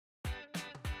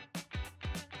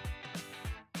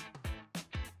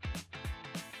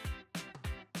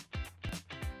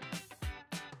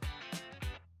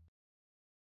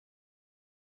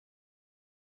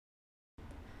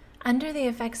Under the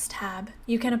Effects tab,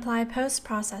 you can apply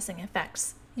post-processing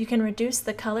effects. You can reduce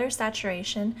the color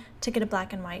saturation to get a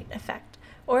black and white effect,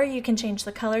 or you can change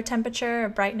the color temperature,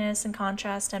 brightness, and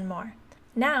contrast, and more.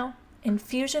 Now, in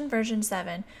Fusion version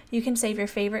 7, you can save your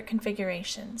favorite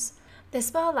configurations.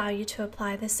 This will allow you to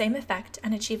apply the same effect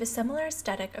and achieve a similar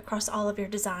aesthetic across all of your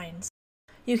designs.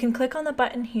 You can click on the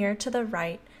button here to the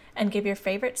right and give your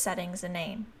favorite settings a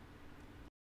name.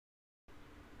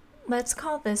 Let's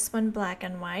call this one black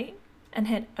and white and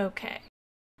hit OK.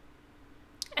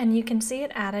 And you can see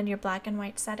it added your black and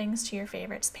white settings to your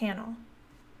favorites panel.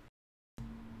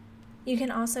 You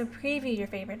can also preview your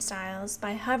favorite styles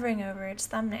by hovering over its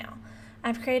thumbnail.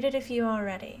 I've created a few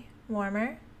already: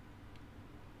 warmer,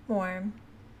 warm,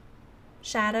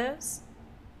 shadows,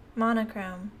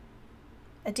 monochrome,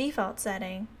 a default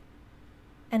setting,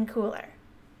 and cooler.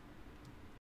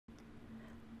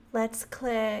 Let's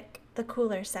click the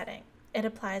cooler setting. It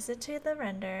applies it to the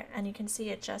render and you can see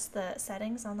adjust the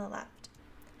settings on the left.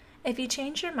 If you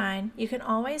change your mind, you can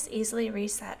always easily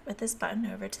reset with this button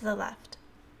over to the left.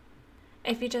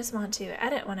 If you just want to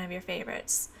edit one of your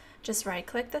favorites, just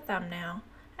right-click the thumbnail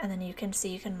and then you can see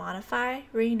you can modify,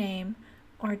 rename,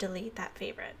 or delete that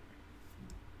favorite.